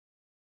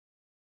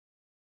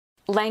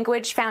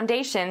Language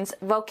Foundations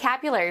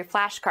Vocabulary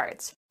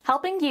Flashcards,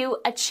 helping you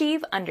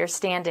achieve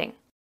understanding.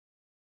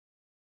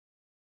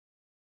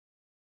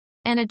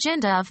 An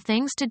agenda of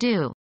things to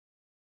do.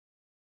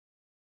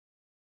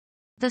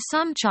 The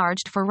sum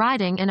charged for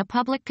riding in a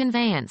public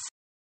conveyance.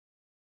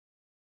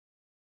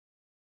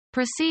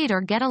 Proceed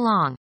or get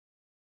along.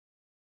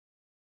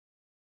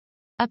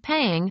 A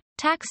paying,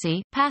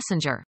 taxi,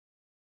 passenger.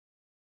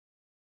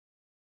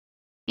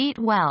 Eat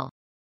well.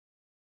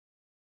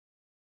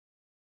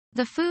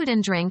 The food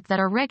and drink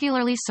that are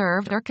regularly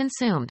served or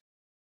consumed.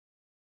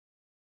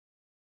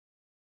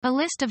 A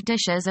list of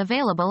dishes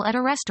available at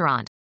a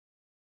restaurant.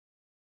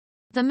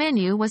 The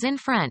menu was in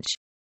French.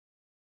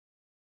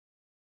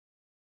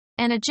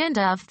 An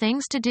agenda of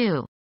things to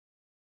do.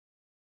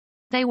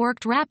 They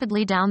worked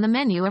rapidly down the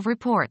menu of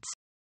reports.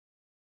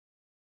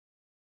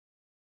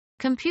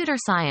 Computer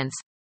science.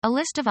 A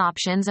list of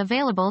options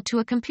available to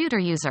a computer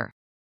user.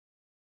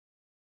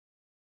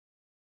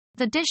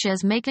 The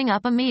dishes making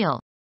up a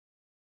meal.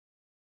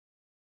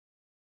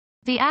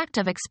 The act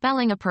of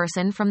expelling a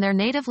person from their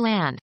native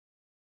land.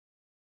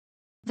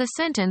 The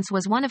sentence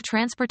was one of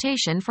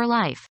transportation for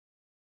life.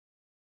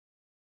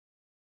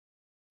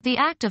 The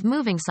act of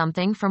moving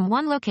something from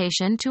one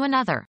location to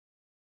another.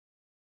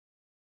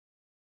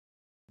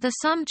 The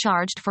sum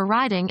charged for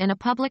riding in a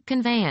public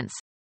conveyance.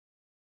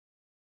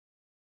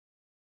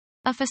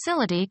 A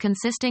facility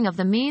consisting of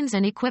the means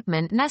and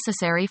equipment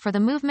necessary for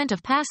the movement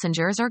of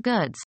passengers or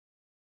goods.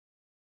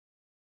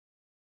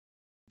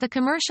 The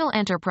commercial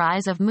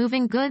enterprise of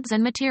moving goods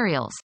and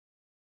materials.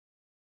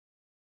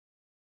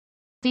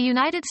 The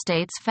United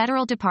States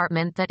federal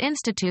department that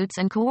institutes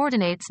and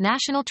coordinates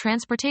national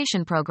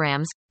transportation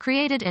programs,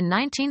 created in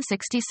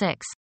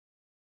 1966.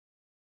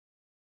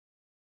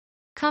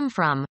 Come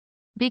from.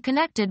 Be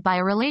connected by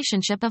a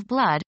relationship of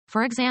blood,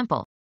 for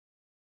example.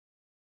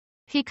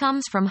 He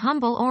comes from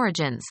humble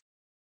origins.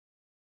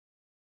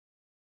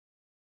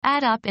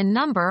 Add up in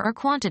number or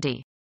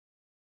quantity.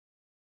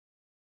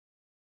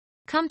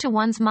 Come to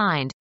one's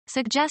mind.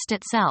 Suggest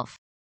itself.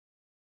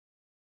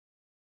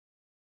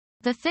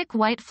 The thick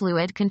white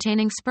fluid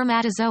containing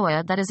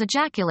spermatozoa that is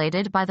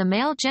ejaculated by the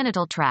male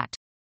genital tract.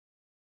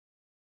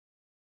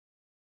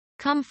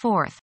 Come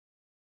forth.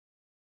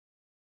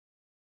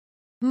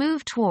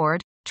 Move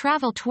toward,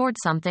 travel toward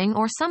something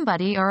or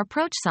somebody or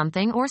approach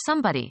something or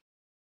somebody.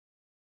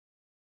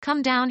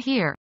 Come down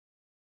here.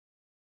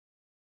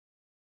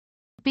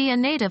 Be a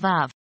native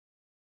of.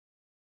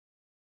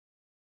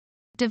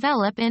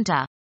 Develop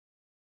into.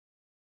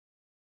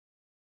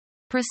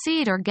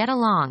 Proceed or get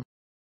along.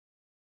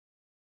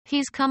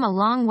 He's come a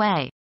long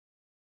way.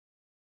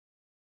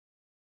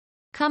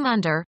 Come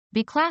under,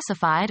 be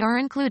classified or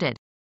included.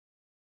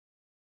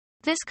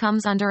 This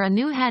comes under a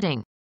new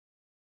heading.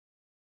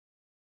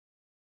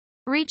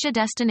 Reach a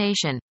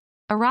destination.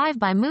 Arrive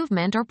by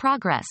movement or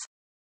progress.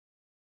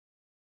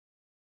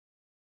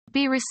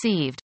 Be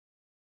received.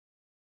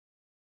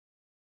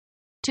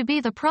 To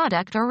be the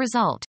product or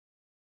result.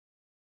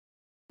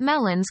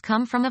 Melons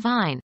come from a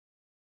vine.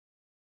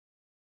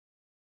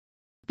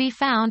 Be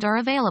found or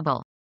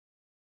available.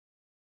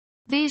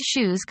 These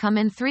shoes come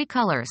in 3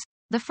 colors.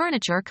 The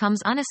furniture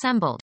comes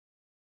unassembled.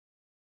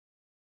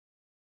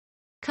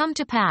 Come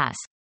to pass.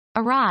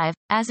 Arrive,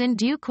 as in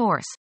due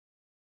course.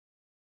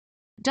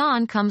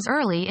 Dawn comes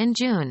early in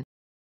June.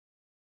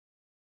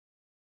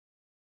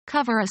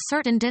 Cover a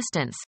certain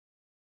distance.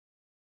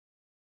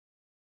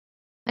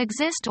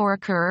 Exist or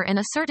occur in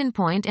a certain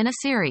point in a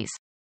series.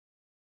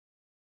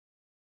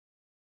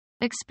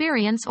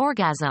 Experience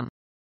orgasm.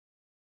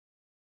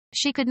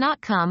 She could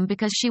not come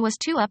because she was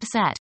too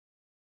upset.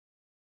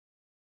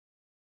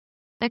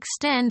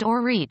 Extend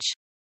or reach.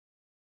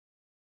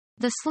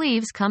 The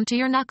sleeves come to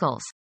your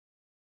knuckles.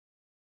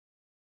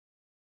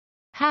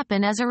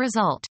 Happen as a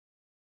result.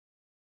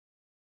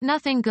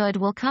 Nothing good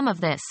will come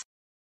of this.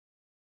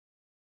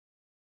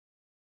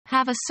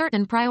 Have a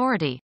certain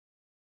priority.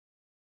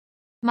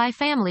 My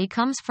family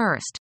comes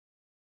first.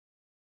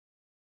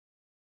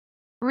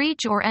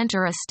 Reach or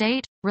enter a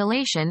state,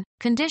 relation,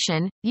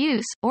 condition,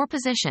 use, or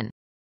position.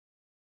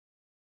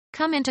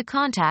 Come into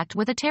contact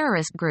with a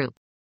terrorist group.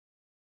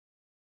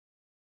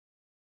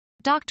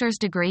 Doctor's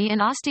degree in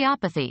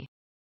osteopathy.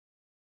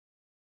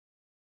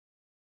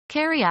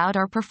 Carry out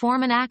or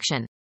perform an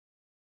action.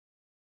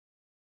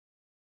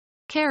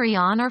 Carry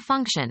on or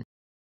function.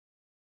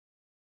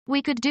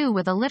 We could do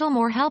with a little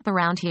more help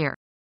around here.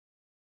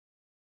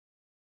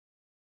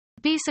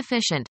 Be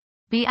sufficient.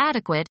 Be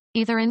adequate,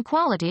 either in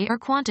quality or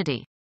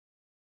quantity.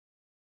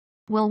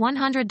 Will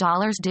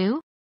 $100 do?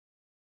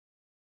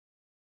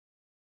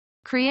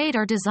 Create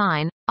or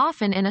design,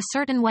 often in a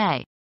certain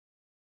way.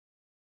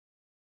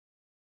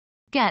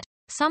 Get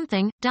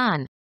something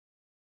done.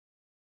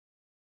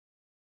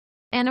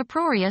 An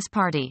uproarious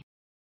party.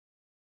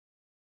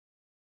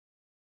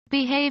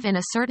 Behave in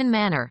a certain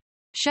manner.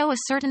 Show a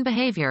certain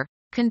behavior.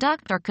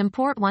 Conduct or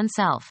comport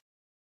oneself.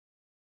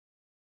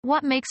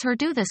 What makes her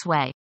do this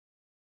way?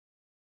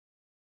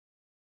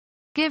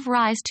 Give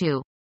rise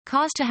to.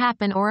 Cause to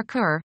happen or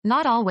occur,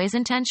 not always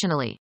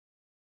intentionally.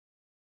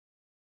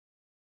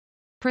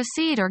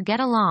 Proceed or get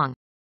along.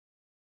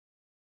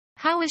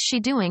 How is she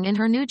doing in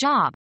her new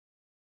job?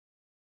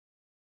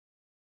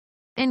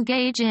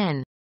 Engage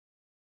in.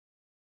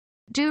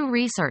 Do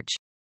research.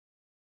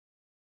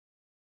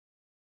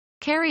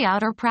 Carry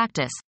out or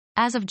practice,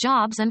 as of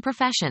jobs and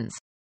professions.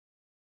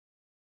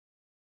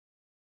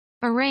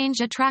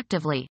 Arrange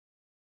attractively.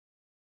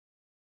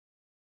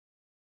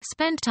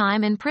 Spend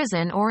time in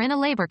prison or in a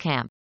labor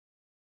camp.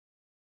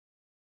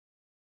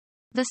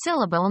 The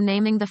syllable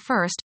naming the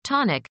first,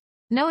 tonic,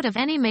 note of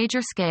any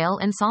major scale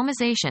in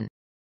psalmization.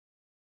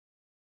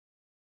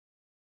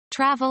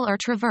 Travel or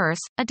traverse,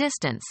 a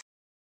distance.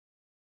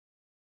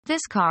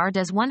 This car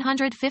does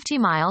 150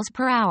 miles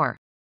per hour.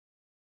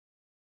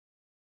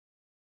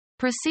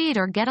 Proceed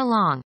or get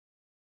along.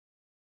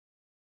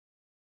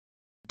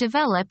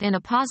 Develop in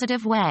a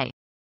positive way.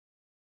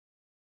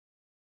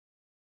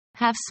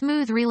 Have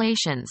smooth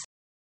relations.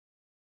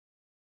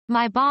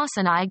 My boss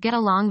and I get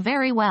along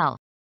very well.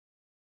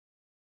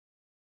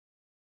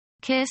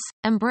 Kiss,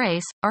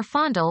 embrace, or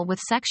fondle with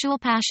sexual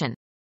passion.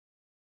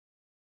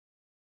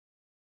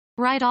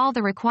 Write all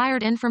the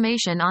required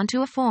information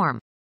onto a form.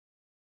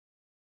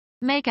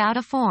 Make out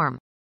a form.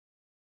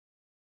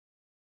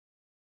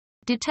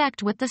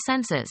 Detect with the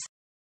senses.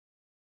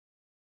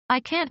 I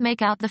can't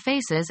make out the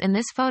faces in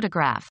this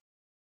photograph.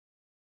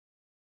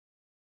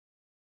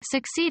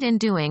 Succeed in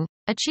doing,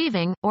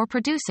 achieving, or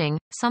producing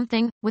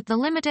something with the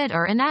limited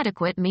or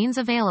inadequate means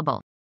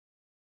available.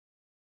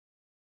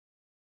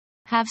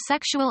 Have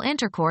sexual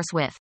intercourse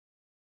with.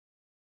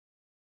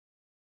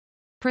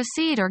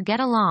 Proceed or get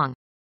along.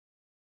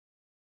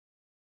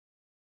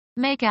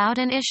 Make out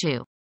an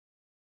issue.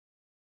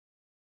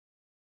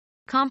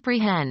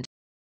 Comprehend.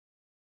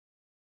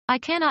 I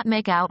cannot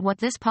make out what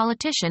this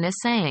politician is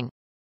saying.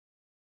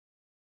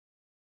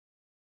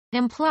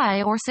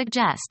 Imply or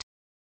suggest.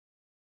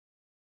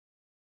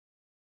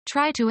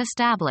 Try to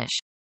establish.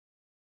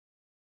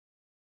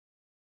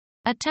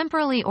 A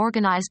temporally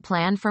organized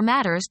plan for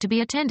matters to be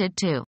attended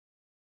to.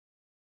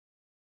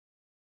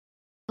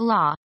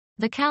 Law.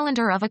 The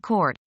calendar of a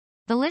court.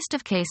 The list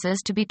of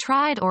cases to be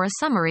tried or a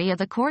summary of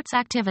the court's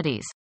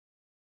activities.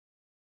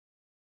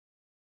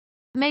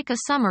 Make a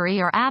summary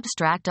or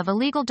abstract of a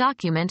legal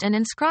document and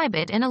inscribe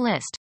it in a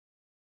list.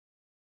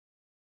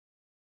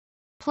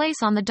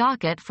 Place on the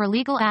docket for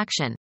legal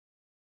action.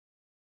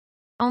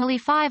 Only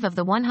 5 of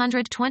the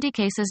 120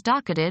 cases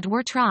docketed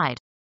were tried.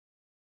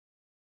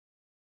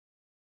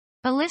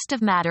 A list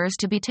of matters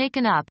to be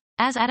taken up,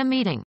 as at a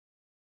meeting.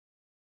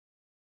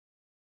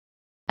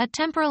 A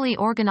temporally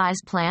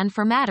organized plan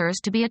for matters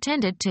to be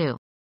attended to.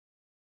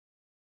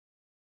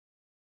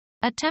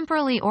 A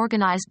temporally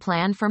organized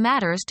plan for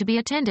matters to be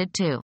attended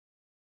to.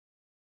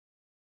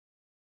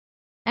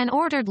 An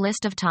ordered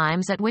list of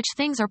times at which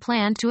things are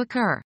planned to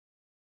occur.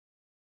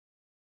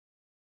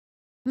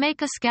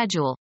 Make a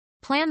schedule.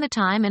 Plan the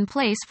time and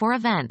place for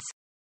events.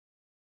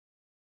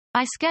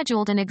 I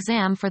scheduled an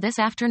exam for this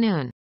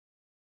afternoon.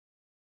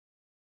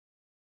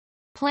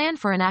 Plan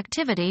for an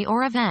activity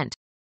or event.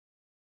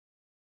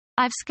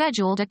 I've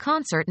scheduled a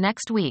concert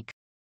next week.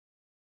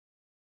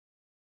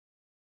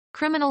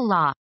 Criminal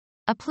law.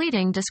 A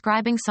pleading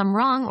describing some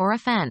wrong or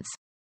offense.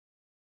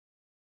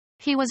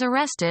 He was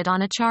arrested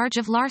on a charge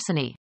of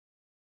larceny.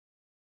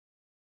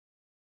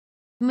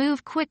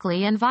 Move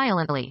quickly and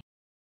violently.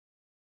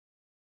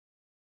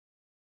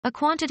 A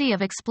quantity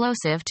of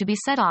explosive to be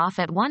set off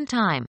at one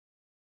time.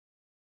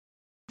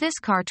 This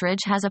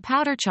cartridge has a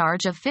powder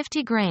charge of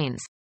 50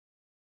 grains.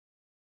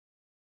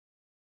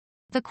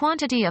 The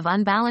quantity of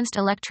unbalanced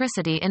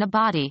electricity in a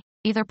body,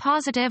 either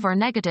positive or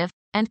negative,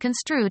 and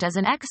construed as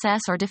an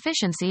excess or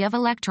deficiency of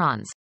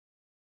electrons.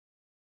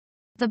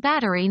 The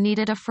battery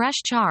needed a fresh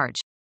charge.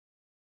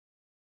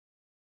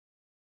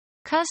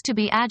 Cause to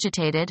be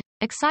agitated,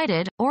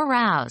 excited, or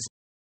roused.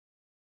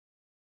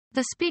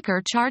 The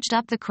speaker charged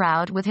up the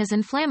crowd with his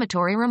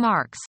inflammatory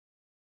remarks.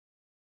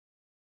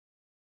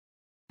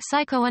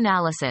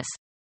 Psychoanalysis.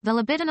 The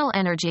libidinal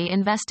energy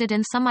invested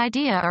in some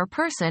idea or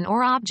person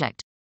or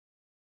object.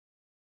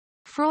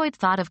 Freud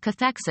thought of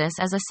cathexis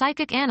as a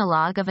psychic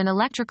analog of an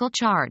electrical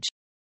charge.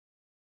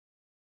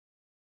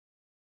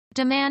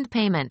 Demand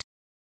payment.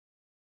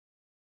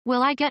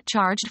 Will I get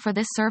charged for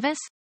this service?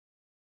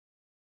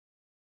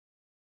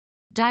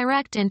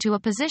 Direct into a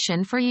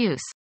position for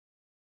use.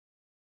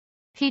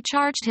 He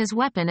charged his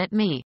weapon at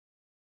me.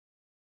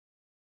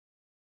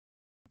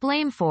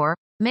 Blame for.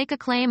 Make a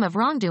claim of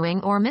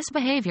wrongdoing or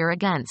misbehavior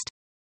against.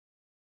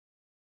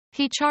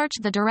 He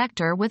charged the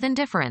director with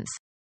indifference.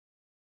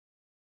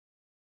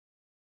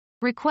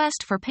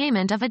 Request for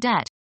payment of a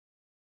debt.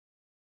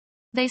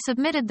 They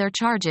submitted their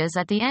charges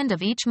at the end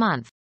of each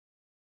month.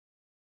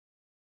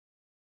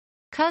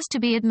 Cause to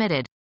be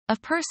admitted.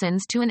 Of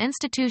persons to an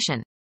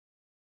institution.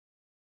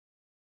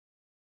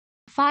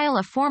 File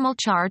a formal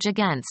charge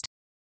against.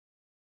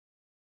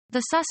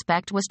 The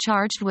suspect was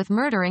charged with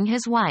murdering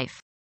his wife.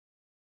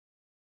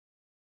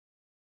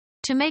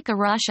 To make a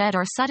rush at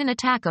or sudden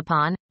attack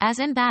upon, as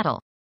in battle.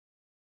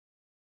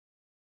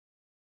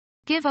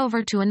 Give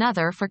over to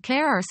another for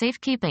care or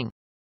safekeeping.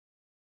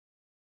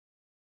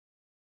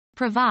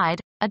 provide,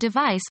 a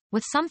device,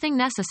 with something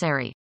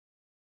necessary.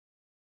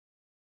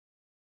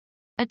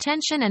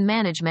 Attention and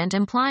management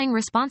implying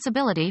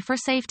responsibility for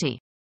safety.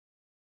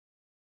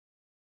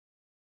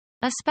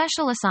 A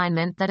special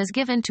assignment that is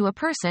given to a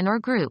person or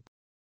group.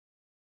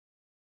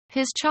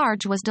 His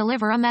charge was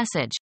deliver a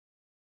message.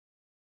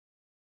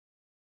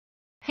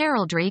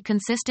 Heraldry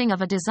consisting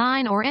of a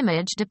design or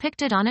image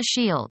depicted on a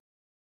shield.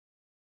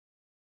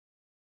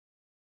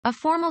 A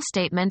formal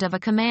statement of a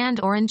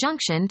command or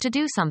injunction to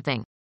do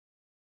something.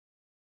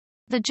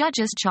 The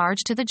judge's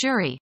charge to the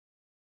jury.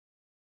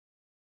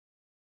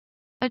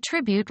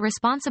 Attribute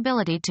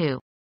responsibility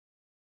to.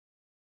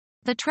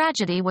 The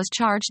tragedy was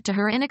charged to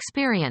her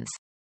inexperience.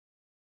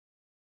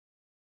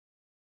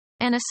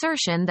 An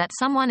assertion that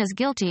someone is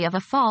guilty of a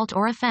fault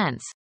or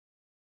offense.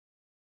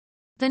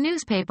 The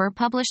newspaper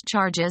published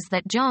charges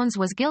that Jones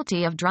was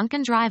guilty of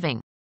drunken driving.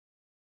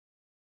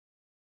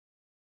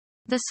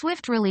 The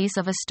swift release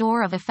of a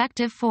store of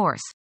effective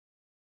force.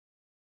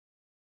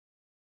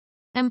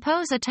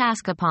 Impose a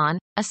task upon,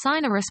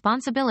 assign a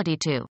responsibility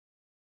to.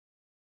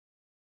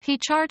 He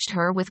charged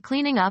her with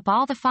cleaning up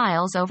all the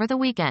files over the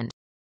weekend.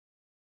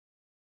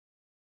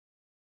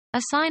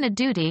 Assign a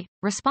duty,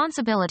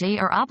 responsibility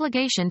or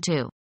obligation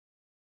to.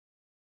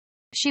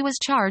 She was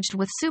charged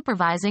with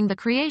supervising the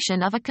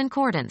creation of a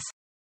concordance.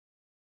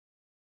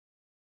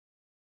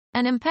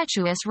 An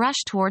impetuous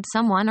rush toward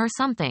someone or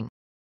something.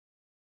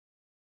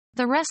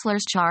 The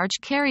wrestler's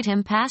charge carried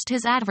him past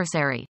his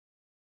adversary.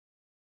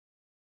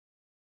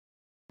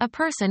 A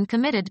person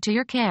committed to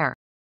your care.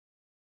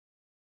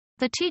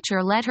 The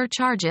teacher led her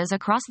charges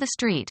across the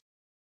street.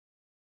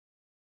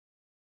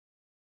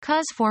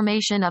 Cause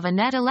formation of a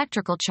net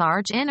electrical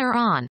charge in or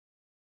on.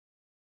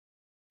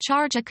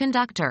 Charge a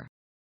conductor.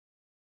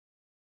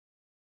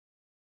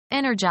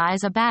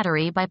 Energize a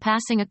battery by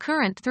passing a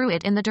current through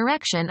it in the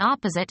direction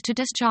opposite to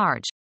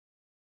discharge.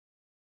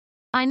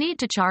 I need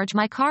to charge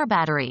my car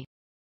battery.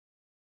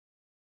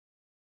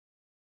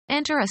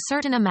 Enter a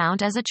certain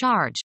amount as a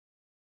charge.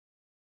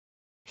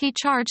 He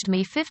charged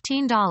me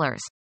 $15.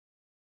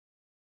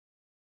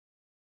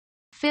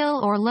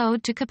 Fill or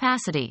load to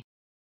capacity.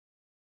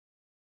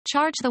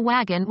 Charge the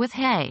wagon with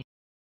hay.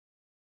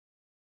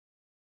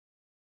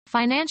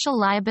 Financial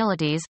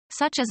liabilities,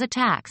 such as a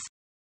tax.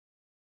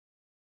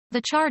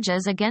 The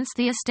charges against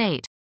the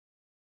estate.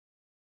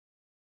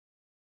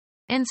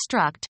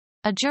 Instruct,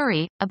 a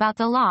jury, about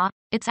the law,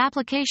 its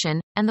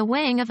application, and the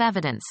weighing of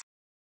evidence.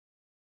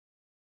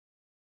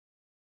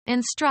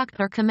 Instruct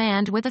or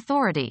command with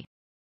authority.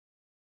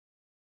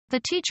 The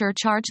teacher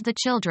charged the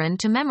children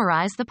to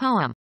memorize the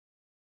poem.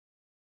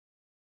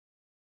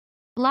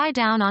 Lie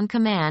down on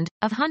command,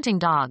 of hunting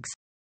dogs.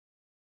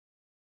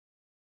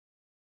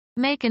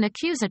 Make an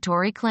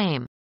accusatory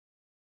claim.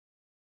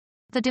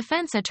 The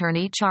defense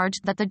attorney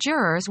charged that the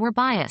jurors were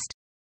biased.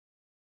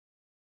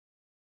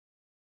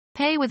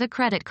 Pay with a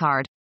credit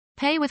card.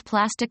 Pay with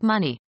plastic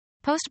money.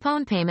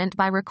 Postpone payment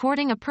by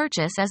recording a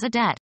purchase as a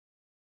debt.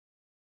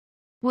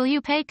 Will you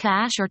pay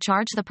cash or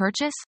charge the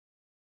purchase?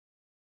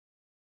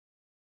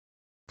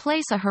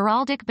 Place a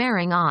heraldic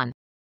bearing on.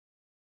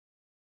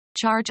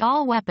 Charge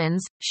all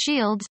weapons,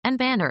 shields, and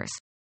banners.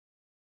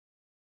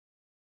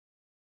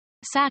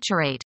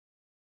 Saturate.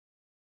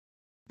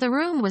 The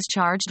room was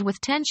charged with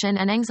tension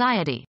and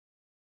anxiety.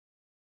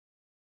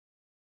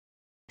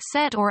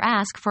 Set or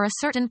ask for a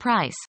certain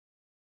price.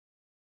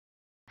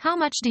 How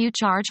much do you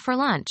charge for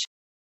lunch?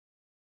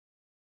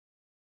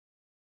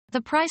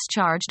 The price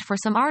charged for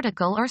some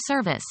article or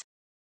service.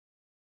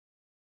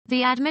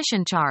 The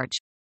admission charge.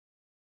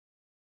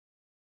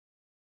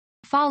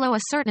 Follow a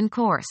certain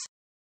course.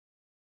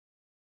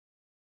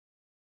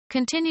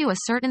 Continue a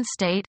certain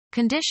state,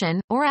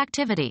 condition, or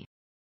activity.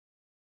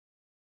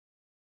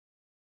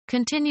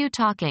 Continue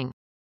talking.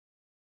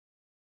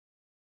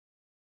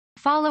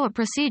 Follow a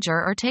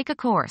procedure or take a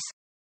course.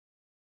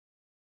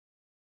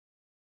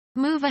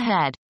 Move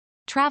ahead.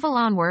 Travel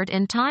onward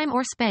in time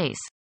or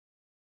space.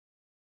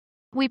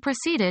 We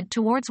proceeded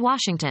towards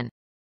Washington.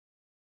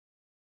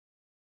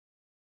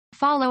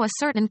 Follow a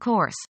certain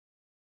course.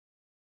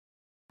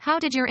 How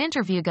did your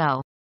interview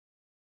go?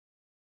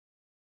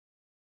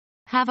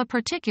 Have a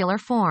particular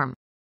form.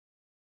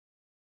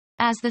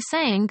 As the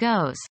saying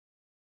goes.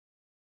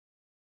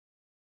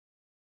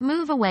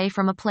 Move away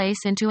from a place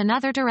into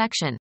another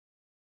direction.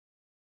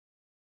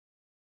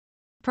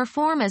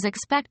 Perform as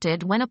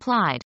expected when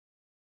applied.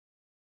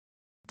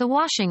 The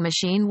washing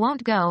machine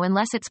won't go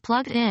unless it's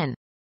plugged in.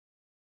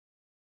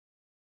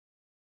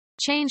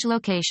 Change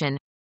location.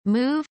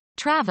 Move,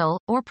 travel,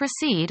 or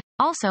proceed,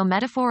 also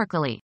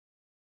metaphorically.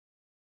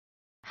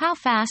 How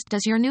fast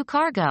does your new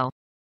car go?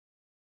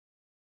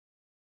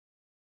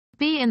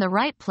 Be in the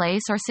right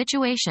place or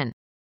situation.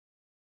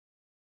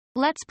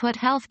 Let's put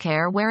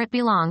healthcare where it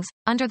belongs,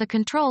 under the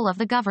control of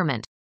the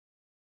government.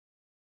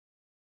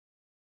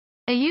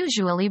 A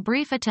usually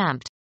brief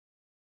attempt.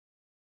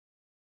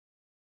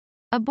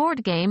 A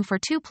board game for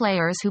two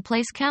players who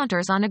place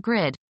counters on a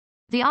grid.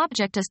 The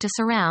object is to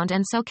surround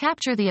and so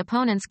capture the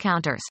opponent's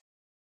counters.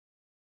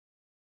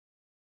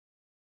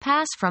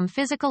 pass from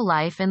physical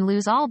life and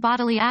lose all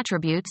bodily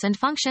attributes and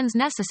functions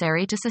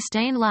necessary to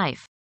sustain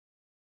life.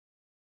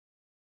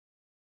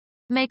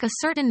 Make a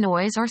certain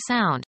noise or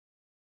sound.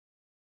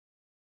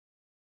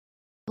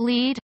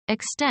 Lead,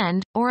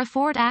 extend, or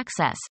afford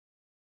access.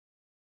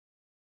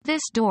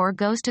 This door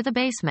goes to the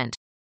basement.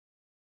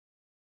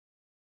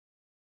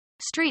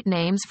 Street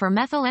names for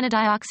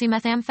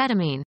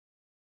methylenedioxymethamphetamine.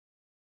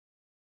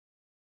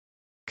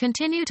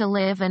 Continue to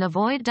live and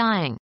avoid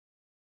dying.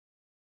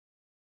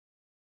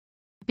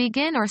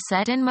 Begin or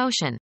set in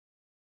motion.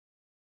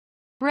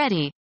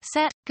 Ready,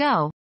 set,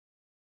 go.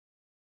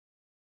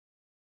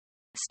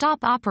 Stop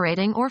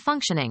operating or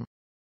functioning.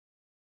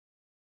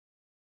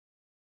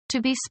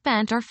 To be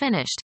spent or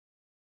finished.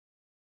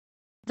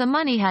 The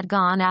money had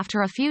gone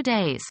after a few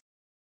days.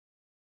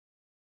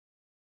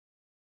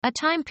 A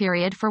time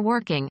period for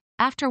working,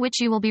 after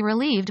which you will be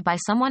relieved by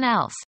someone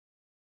else.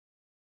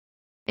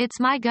 It's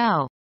my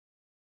go.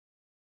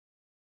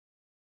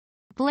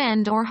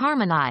 Blend or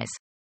harmonize.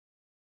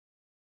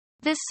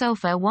 This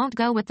sofa won't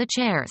go with the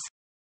chairs.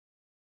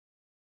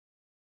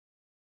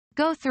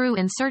 Go through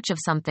in search of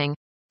something.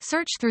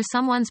 Search through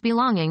someone's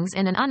belongings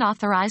in an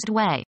unauthorized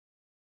way.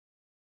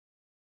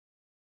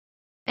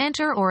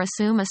 Enter or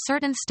assume a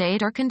certain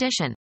state or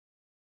condition.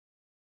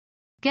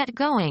 Get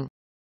going.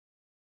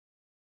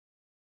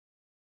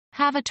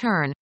 Have a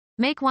turn.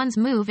 Make one's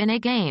move in a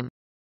game.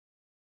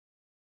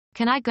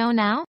 Can I go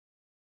now?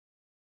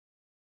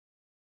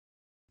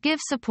 Give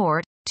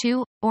support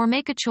to, or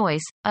make a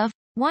choice of,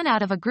 one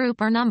out of a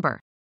group or number.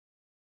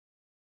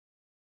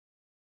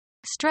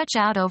 Stretch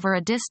out over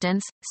a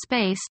distance,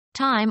 space,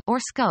 time, or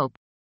scope.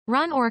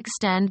 Run or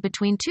extend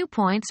between 2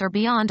 points or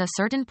beyond a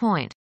certain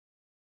point.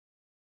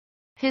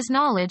 His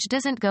knowledge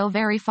doesn't go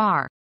very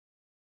far.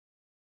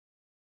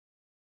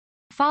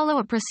 Follow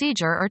a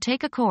procedure or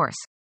take a course.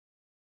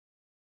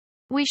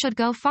 We should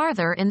go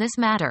farther in this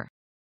matter.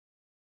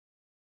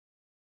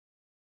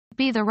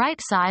 Be the right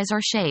size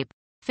or shape.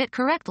 Fit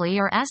correctly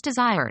or as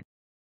desired.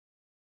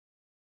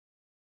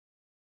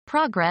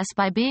 Progress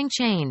by being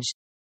changed.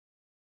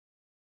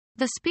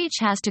 The speech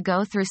has to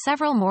go through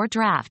several more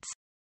drafts.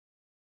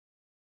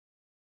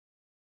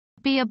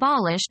 Be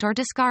abolished or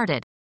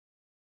discarded.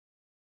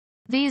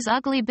 These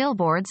ugly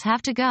billboards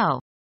have to go.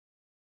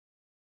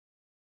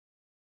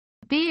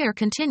 Be or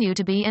continue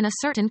to be in a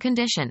certain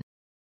condition.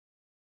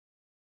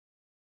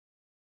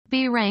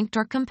 Be ranked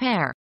or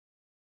compare.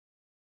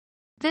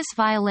 This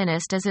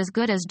violinist is as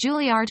good as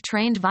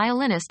Juilliard-trained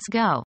violinists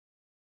go.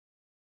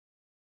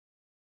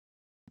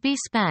 Be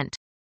spent.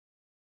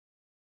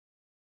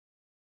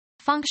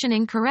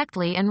 Functioning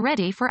correctly and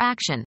ready for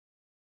action.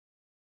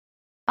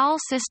 All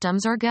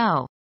systems are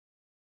go.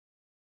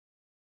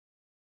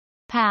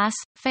 Pass,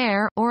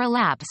 fair, or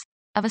elapse,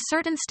 of a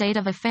certain state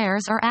of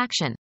affairs or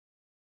action.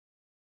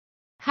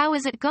 How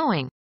is it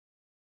going?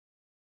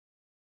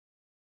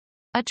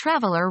 A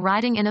traveler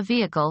riding in a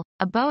vehicle,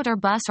 a boat or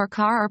bus or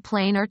car or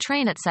plane or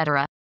train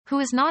etc., who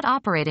is not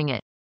operating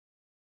it.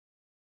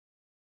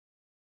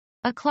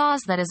 A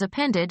clause that is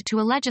appended to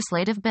a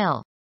legislative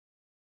bill.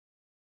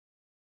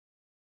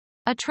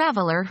 A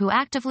traveler who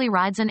actively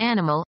rides an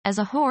animal, as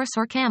a horse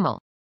or camel.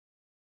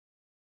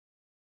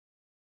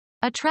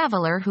 A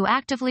traveler who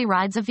actively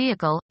rides a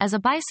vehicle, as a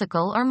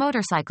bicycle or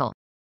motorcycle.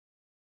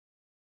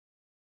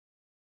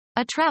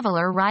 A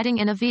traveler riding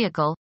in a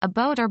vehicle, a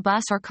boat or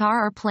bus or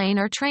car or plane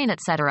or train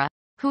etc.,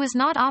 who is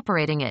not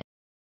operating it.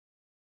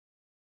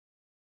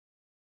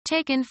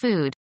 Take in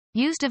food.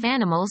 Used of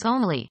animals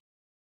only.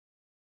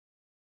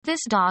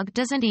 This dog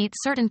doesn't eat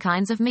certain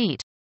kinds of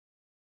meat.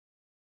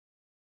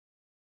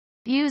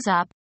 Use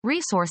up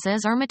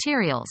resources or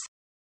materials.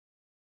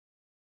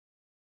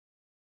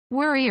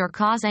 Worry or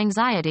cause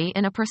anxiety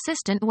in a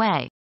persistent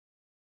way.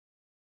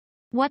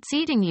 What's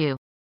eating you?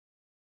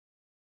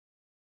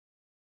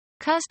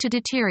 Cause to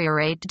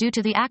deteriorate due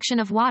to the action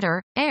of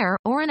water, air,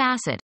 or an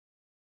acid.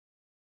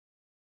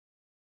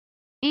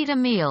 Eat a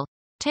meal.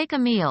 Take a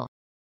meal.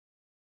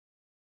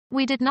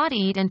 We did not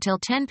eat until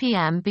 10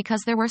 p.m.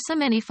 because there were so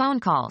many phone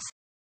calls.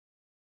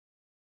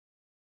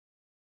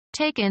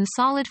 Take in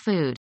solid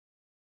food.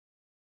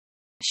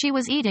 She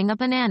was eating a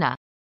banana.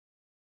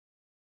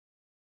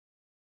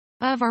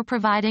 Of or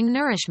providing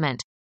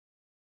nourishment.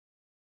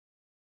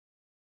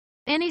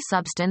 Any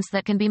substance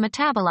that can be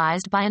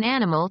metabolized by an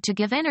animal to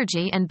give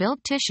energy and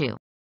build tissue.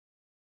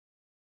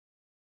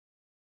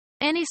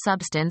 Any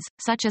substance,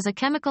 such as a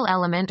chemical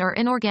element or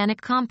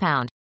inorganic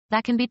compound,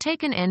 that can be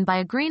taken in by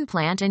a green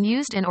plant and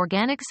used in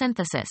organic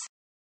synthesis.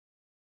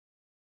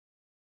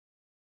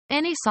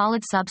 Any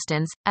solid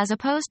substance, as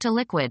opposed to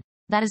liquid,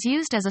 that is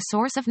used as a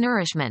source of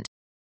nourishment.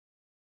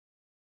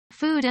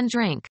 Food and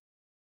drink.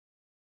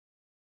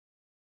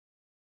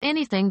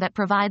 Anything that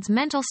provides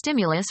mental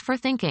stimulus for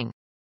thinking.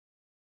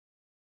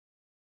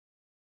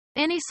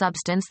 Any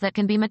substance that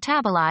can be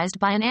metabolized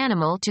by an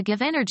animal to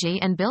give energy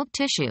and build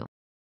tissue.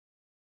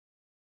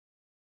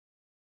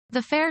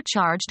 The fare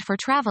charged for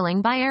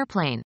traveling by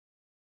airplane.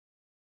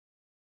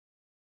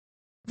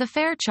 The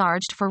fare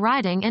charged for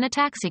riding in a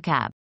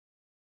taxicab.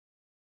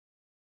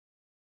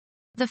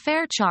 The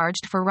fare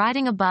charged for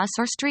riding a bus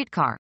or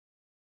streetcar.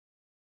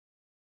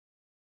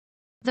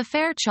 The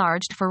fare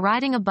charged for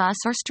riding a bus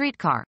or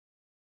streetcar.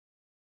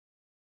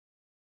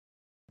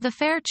 The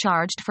fare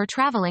charged for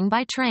traveling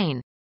by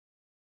train.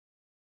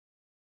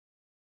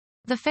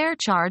 The fare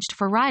charged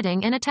for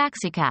riding in a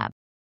taxicab.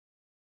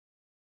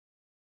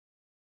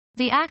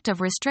 The act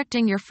of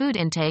restricting your food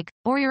intake,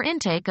 or your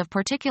intake of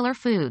particular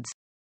foods.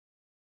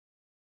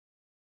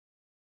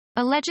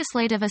 A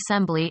legislative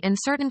assembly in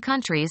certain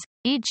countries,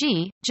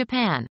 e.g.,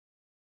 Japan.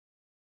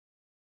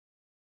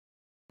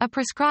 A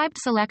prescribed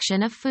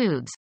selection of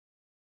foods.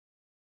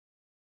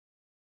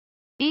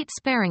 Eat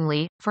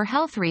sparingly, for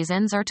health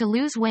reasons or to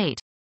lose weight.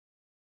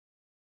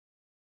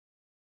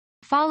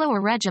 Follow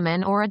a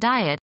regimen or a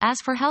diet, as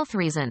for health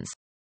reasons.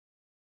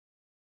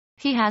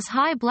 He has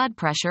high blood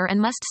pressure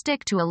and must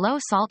stick to a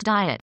low-salt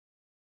diet.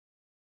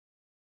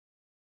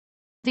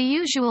 The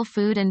usual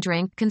food and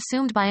drink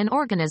consumed by an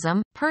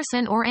organism,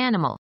 person or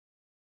animal.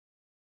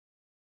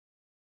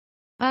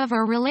 Of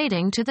or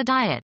relating to the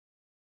diet.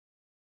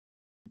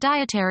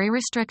 Dietary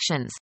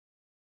restrictions.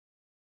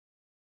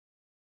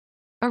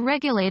 A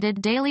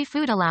regulated daily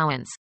food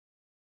allowance.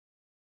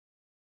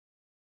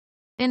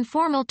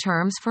 Informal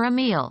terms for a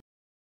meal.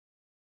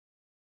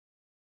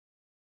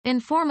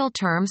 Informal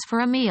terms for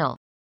a meal.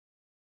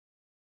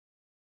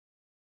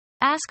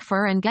 Ask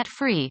for and get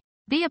free.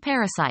 Be a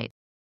parasite.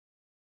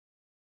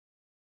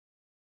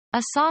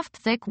 A soft,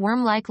 thick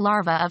worm-like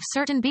larva of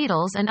certain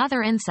beetles and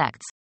other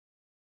insects.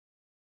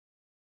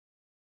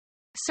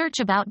 Search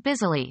about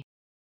busily.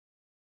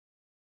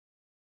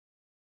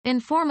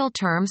 Informal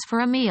terms for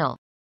a meal.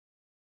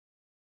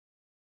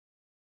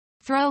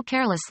 Throw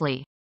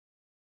carelessly.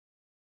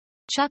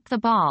 Chuck the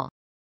ball.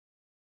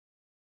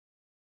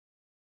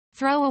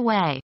 Throw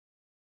away.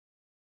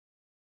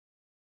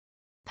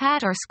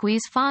 Pat or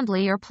squeeze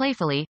fondly or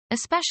playfully,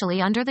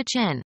 especially under the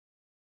chin.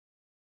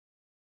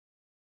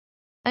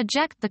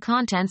 Eject the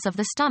contents of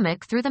the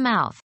stomach through the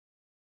mouth.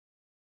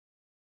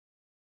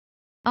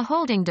 A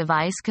holding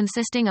device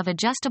consisting of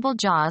adjustable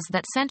jaws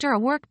that center a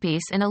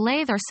workpiece in a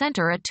lathe or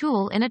center a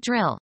tool in a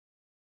drill.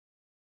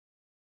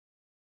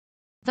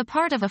 The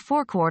part of a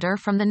forequarter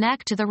from the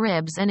neck to the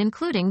ribs and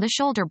including the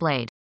shoulder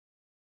blade.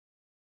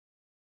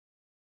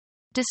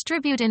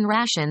 Distribute in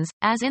rations,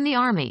 as in the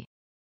army.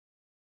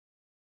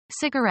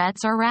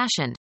 Cigarettes are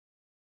rationed.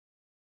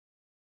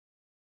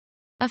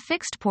 A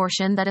fixed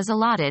portion that is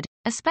allotted,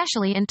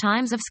 especially in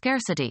times of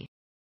scarcity.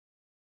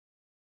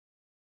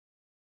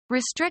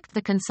 Restrict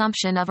the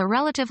consumption of a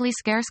relatively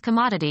scarce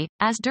commodity,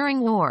 as during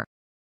war.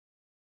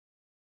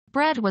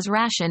 Bread was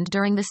rationed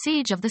during the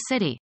siege of the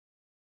city.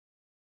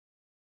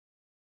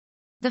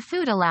 The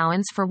food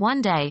allowance for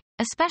one day,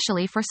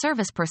 especially for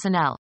service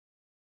personnel.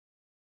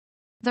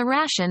 The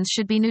rations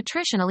should be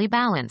nutritionally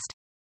balanced.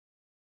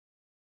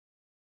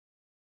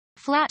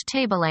 Flat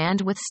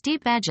tableland with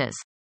steep edges.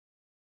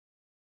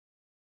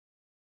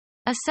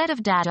 A set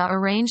of data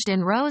arranged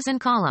in rows and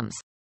columns.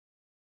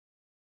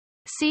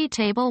 See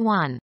Table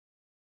 1.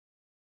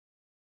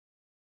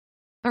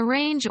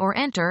 Arrange or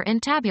enter in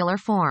tabular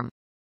form.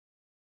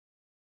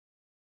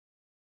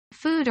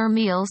 Food or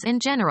meals in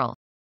general.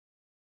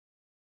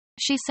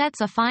 She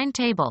sets a fine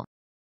table.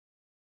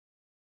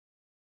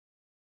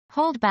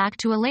 Hold back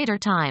to a later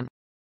time.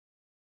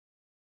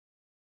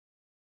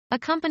 A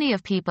company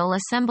of people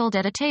assembled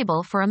at a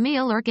table for a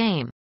meal or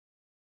game.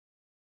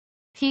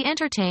 He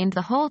entertained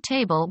the whole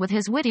table with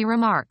his witty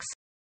remarks.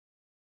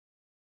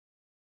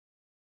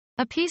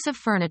 A piece of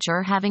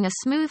furniture having a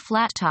smooth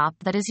flat top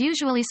that is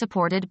usually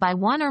supported by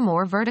one or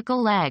more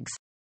vertical legs.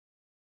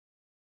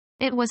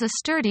 It was a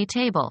sturdy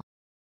table.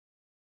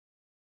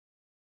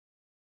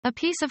 A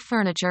piece of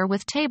furniture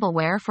with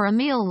tableware for a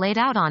meal laid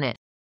out on it.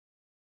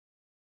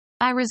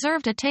 I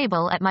reserved a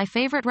table at my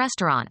favorite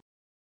restaurant.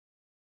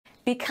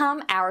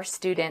 Become our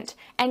student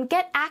and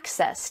get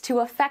access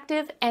to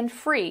effective and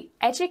free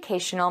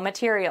educational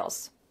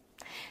materials.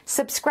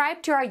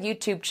 Subscribe to our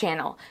YouTube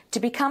channel to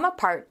become a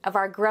part of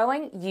our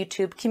growing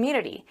YouTube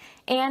community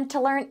and to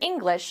learn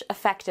English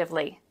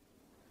effectively.